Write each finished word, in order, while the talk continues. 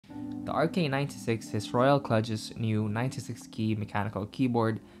The RK96 is Royal Kludge's new 96-key mechanical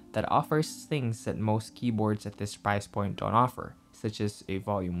keyboard that offers things that most keyboards at this price point don't offer, such as a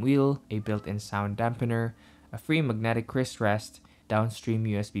volume wheel, a built-in sound dampener, a free magnetic wrist rest, downstream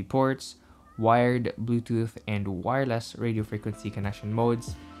USB ports, wired, Bluetooth, and wireless radio frequency connection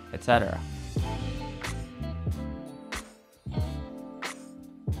modes, etc.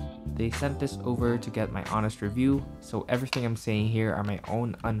 They sent this over to get my honest review, so everything I'm saying here are my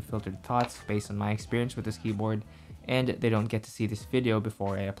own unfiltered thoughts based on my experience with this keyboard, and they don't get to see this video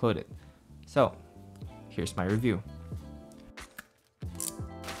before I upload it. So, here's my review.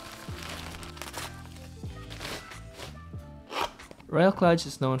 Royal Kludge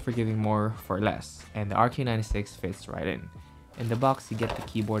is known for giving more for less, and the RK96 fits right in. In the box, you get the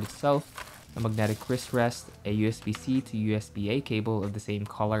keyboard itself, a magnetic wrist rest, a USB-C to USB-A cable of the same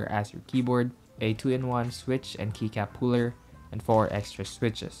color as your keyboard, a 2-in-1 switch and keycap puller, and 4 extra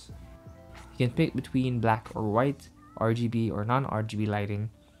switches. You can pick between black or white, RGB or non-RGB lighting,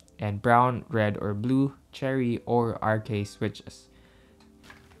 and brown, red or blue, cherry or RK switches.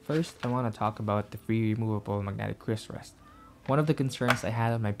 First, I want to talk about the free removable magnetic wrist rest. One of the concerns I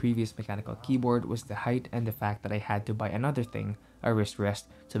had on my previous mechanical keyboard was the height and the fact that I had to buy another thing, a wrist rest,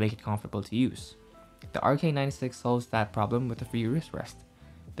 to make it comfortable to use. The RK96 solves that problem with a free wrist rest.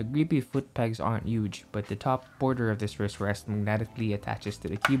 The grippy foot pegs aren't huge, but the top border of this wrist rest magnetically attaches to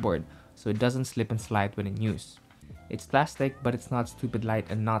the keyboard, so it doesn't slip and slide when in use. It's plastic, but it's not stupid light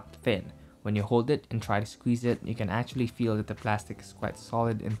and not thin. When you hold it and try to squeeze it, you can actually feel that the plastic is quite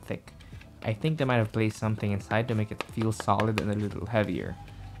solid and thick. I think they might have placed something inside to make it feel solid and a little heavier.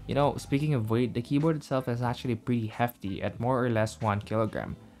 You know, speaking of weight, the keyboard itself is actually pretty hefty at more or less 1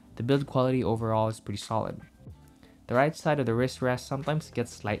 kilogram. The build quality overall is pretty solid. The right side of the wrist rest sometimes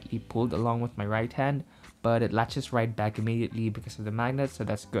gets slightly pulled along with my right hand, but it latches right back immediately because of the magnet, so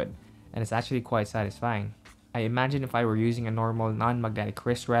that's good, and it's actually quite satisfying. I imagine if I were using a normal non-magnetic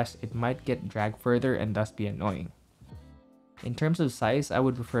wrist rest, it might get dragged further and thus be annoying. In terms of size, I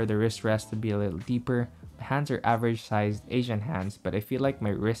would prefer the wrist rest to be a little deeper. My hands are average sized Asian hands, but I feel like my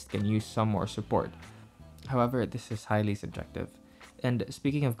wrist can use some more support. However, this is highly subjective. And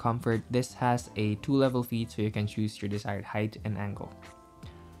speaking of comfort, this has a 2-level feed so you can choose your desired height and angle.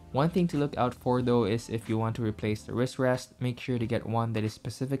 One thing to look out for though is if you want to replace the wrist rest, make sure to get one that is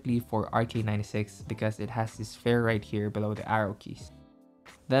specifically for RK96 because it has this flare right here below the arrow keys.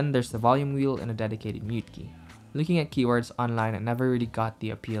 Then there's the volume wheel and a dedicated mute key. Looking at keywords online, I never really got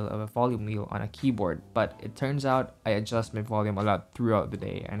the appeal of a volume wheel on a keyboard, but it turns out I adjust my volume a lot throughout the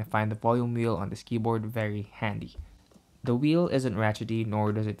day and I find the volume wheel on this keyboard very handy. The wheel isn't ratchety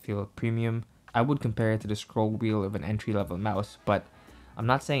nor does it feel premium. I would compare it to the scroll wheel of an entry-level mouse, but I'm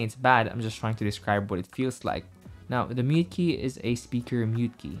not saying it's bad, I'm just trying to describe what it feels like. Now, the mute key is a speaker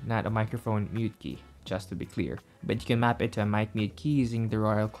mute key, not a microphone mute key, just to be clear. But you can map it to a mic mute key using the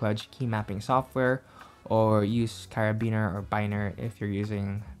Royal Kludge key mapping software, or use carabiner or biner if you're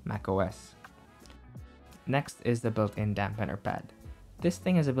using macOS. Next is the built-in dampener pad. This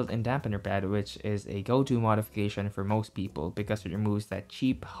thing has a built-in dampener pad, which is a go-to modification for most people because it removes that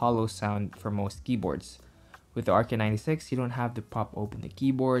cheap, hollow sound for most keyboards. With the RK96, you don't have to pop open the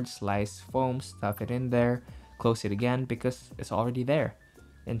keyboard, slice foam, stuff it in there, close it again because it's already there.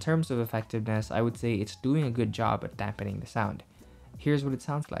 In terms of effectiveness, I would say it's doing a good job at dampening the sound. Here's what it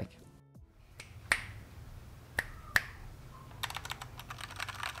sounds like.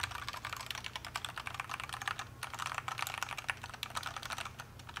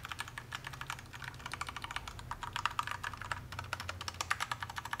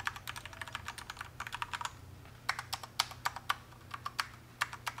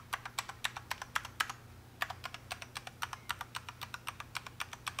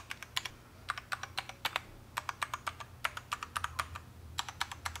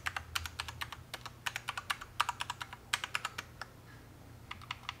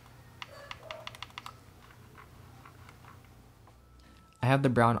 I have the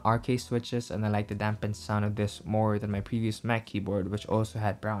brown RK switches and I like the dampened sound of this more than my previous Mac keyboard, which also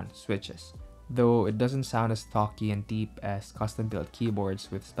had brown switches. Though it doesn't sound as talky and deep as custom built keyboards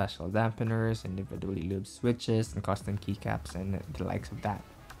with special dampeners, individually lubed switches, and custom keycaps and the likes of that.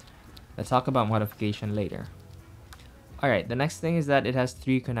 Let's talk about modification later. Alright, the next thing is that it has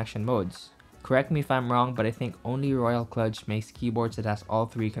 3 connection modes. Correct me if I'm wrong, but I think only Royal Kludge makes keyboards that has all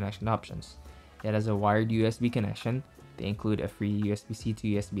 3 connection options. It has a wired USB connection. They include a free USB-C to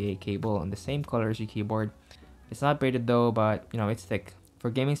USB-A cable on the same color as your keyboard. It's not braided though, but it's thick. For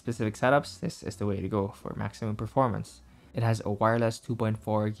gaming specific setups, this is the way to go for maximum performance. It has a wireless 2.4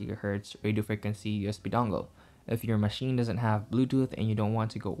 GHz radio frequency USB dongle. If your machine doesn't have Bluetooth and you don't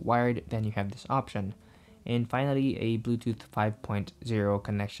want to go wired, then you have this option. And finally, a Bluetooth 5.0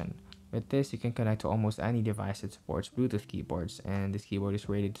 connection. With this, you can connect to almost any device that supports Bluetooth keyboards, and this keyboard is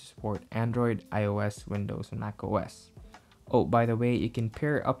rated to support Android, iOS, Windows, and macOS. Oh, by the way, you can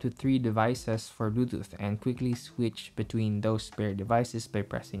pair up to 3 devices for Bluetooth and quickly switch between those paired devices by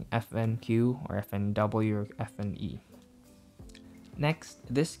pressing FNQ or FNW or FNE.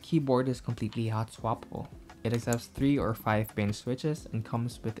 Next, this keyboard is completely hot-swappable. It accepts 3 or 5 pin switches and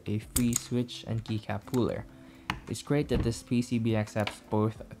comes with a free switch and keycap cooler. It's great that this PCB accepts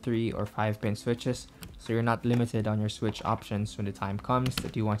both 3 or 5 pin switches, so you're not limited on your switch options when the time comes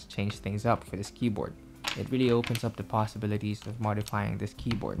that you want to change things up for this keyboard. It really opens up the possibilities of modifying this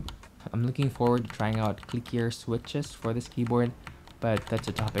keyboard. I'm looking forward to trying out clickier switches for this keyboard, but that's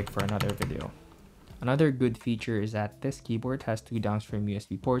a topic for another video. Another good feature is that this keyboard has 2 downstream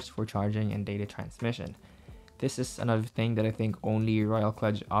USB ports for charging and data transmission. This is another thing that I think only Royal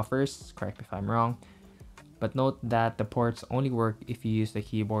Kludge offers, correct me if I'm wrong, but note that the ports only work if you use the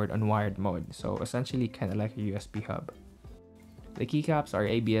keyboard on wired mode, so essentially kind of like a USB hub. The keycaps are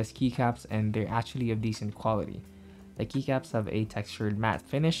ABS keycaps and they're actually of decent quality. The keycaps have a textured matte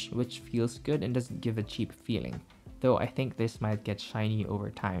finish which feels good and doesn't give a cheap feeling, though I think this might get shiny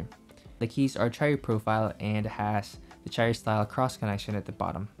over time. The keys are cherry profile and has the cherry style cross connection at the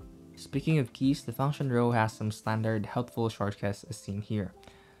bottom. Speaking of keys, the function row has some standard helpful shortcuts as seen here.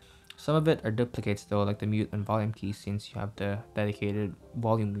 Some of it are duplicates though, like the mute and volume keys, since you have the dedicated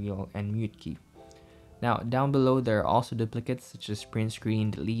volume wheel and mute key. Now, down below there are also duplicates such as print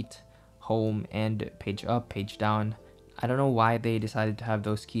screen, delete, home, and page up, page down. I don't know why they decided to have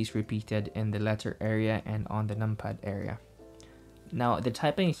those keys repeated in the letter area and on the numpad area. Now, the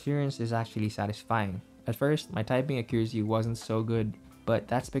typing experience is actually satisfying. At first, my typing accuracy wasn't so good, but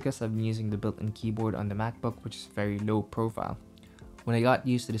that's because I've been using the built-in keyboard on the MacBook, which is very low profile. When I got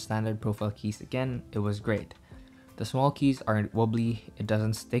used to the standard profile keys again, it was great. The small keys aren't wobbly, it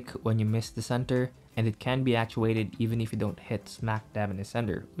doesn't stick when you miss the center, and it can be actuated even if you don't hit smack dab in the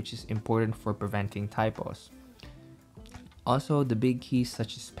center, which is important for preventing typos. Also, the big keys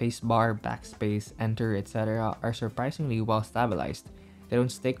such as spacebar, backspace, enter, etc. are surprisingly well stabilized. They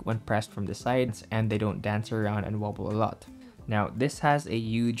don't stick when pressed from the sides, and they don't dance around and wobble a lot. Now, this has a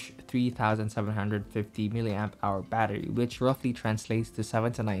huge 3750 mAh battery, which roughly translates to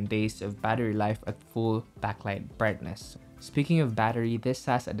 7 to 9 days of battery life at full backlight brightness. Speaking of battery, this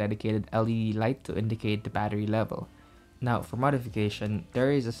has a dedicated LED light to indicate the battery level. Now, for modification,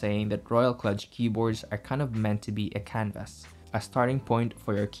 there is a saying that Royal Kludge keyboards are kind of meant to be a canvas, a starting point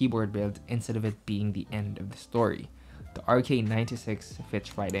for your keyboard build instead of it being the end of the story. The RK96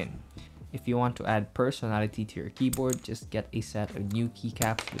 fits right in. If you want to add personality to your keyboard, just get a set of new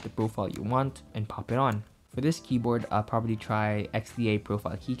keycaps with the profile you want and pop it on. For this keyboard, I'll probably try XDA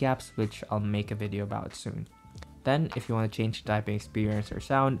profile keycaps, which I'll make a video about soon. Then, if you want to change the typing experience or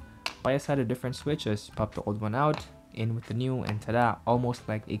sound, buy a set of different switches, pop the old one out, in with the new, and tada, almost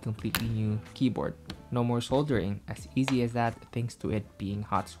like a completely new keyboard. No more soldering, as easy as that thanks to it being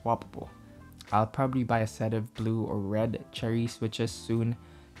hot swappable. I'll probably buy a set of blue or red cherry switches soon,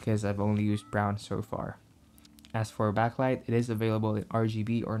 because I've only used brown so far. As for backlight, it is available in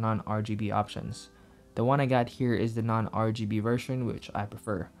RGB or non-RGB options. The one I got here is the non-RGB version, which I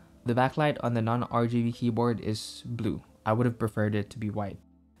prefer. The backlight on the non-RGB keyboard is blue. I would have preferred it to be white.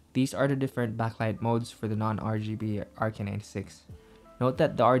 These are the different backlight modes for the non-RGB RK96. Note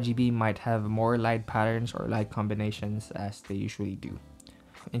that the RGB might have more light patterns or light combinations as they usually do.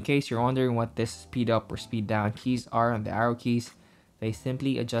 In case you're wondering what this speed up or speed down keys are on the arrow keys, they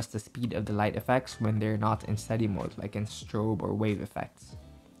simply adjust the speed of the light effects when they're not in steady mode, like in strobe or wave effects.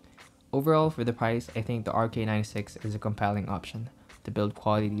 Overall, for the price, I think the RK96 is a compelling option. The build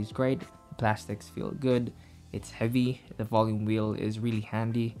quality is great, the plastics feel good, it's heavy, the volume wheel is really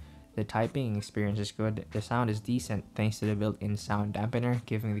handy, the typing experience is good, the sound is decent thanks to the built-in sound dampener,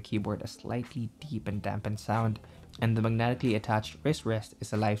 giving the keyboard a slightly deep and dampened sound, and the magnetically attached wrist rest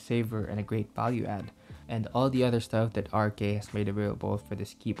is a lifesaver and a great value add, and all the other stuff that RK has made available for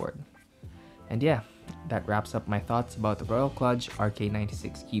this keyboard. And yeah, that wraps up my thoughts about the Royal Kludge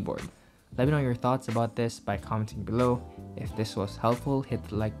RK96 keyboard. Let me know your thoughts about this by commenting below. If this was helpful, hit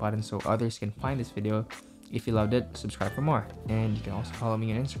the like button so others can find this video. If you loved it, subscribe for more, and you can also follow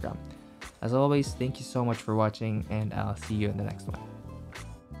me on Instagram. As always, thank you so much for watching, and I'll see you in the next one.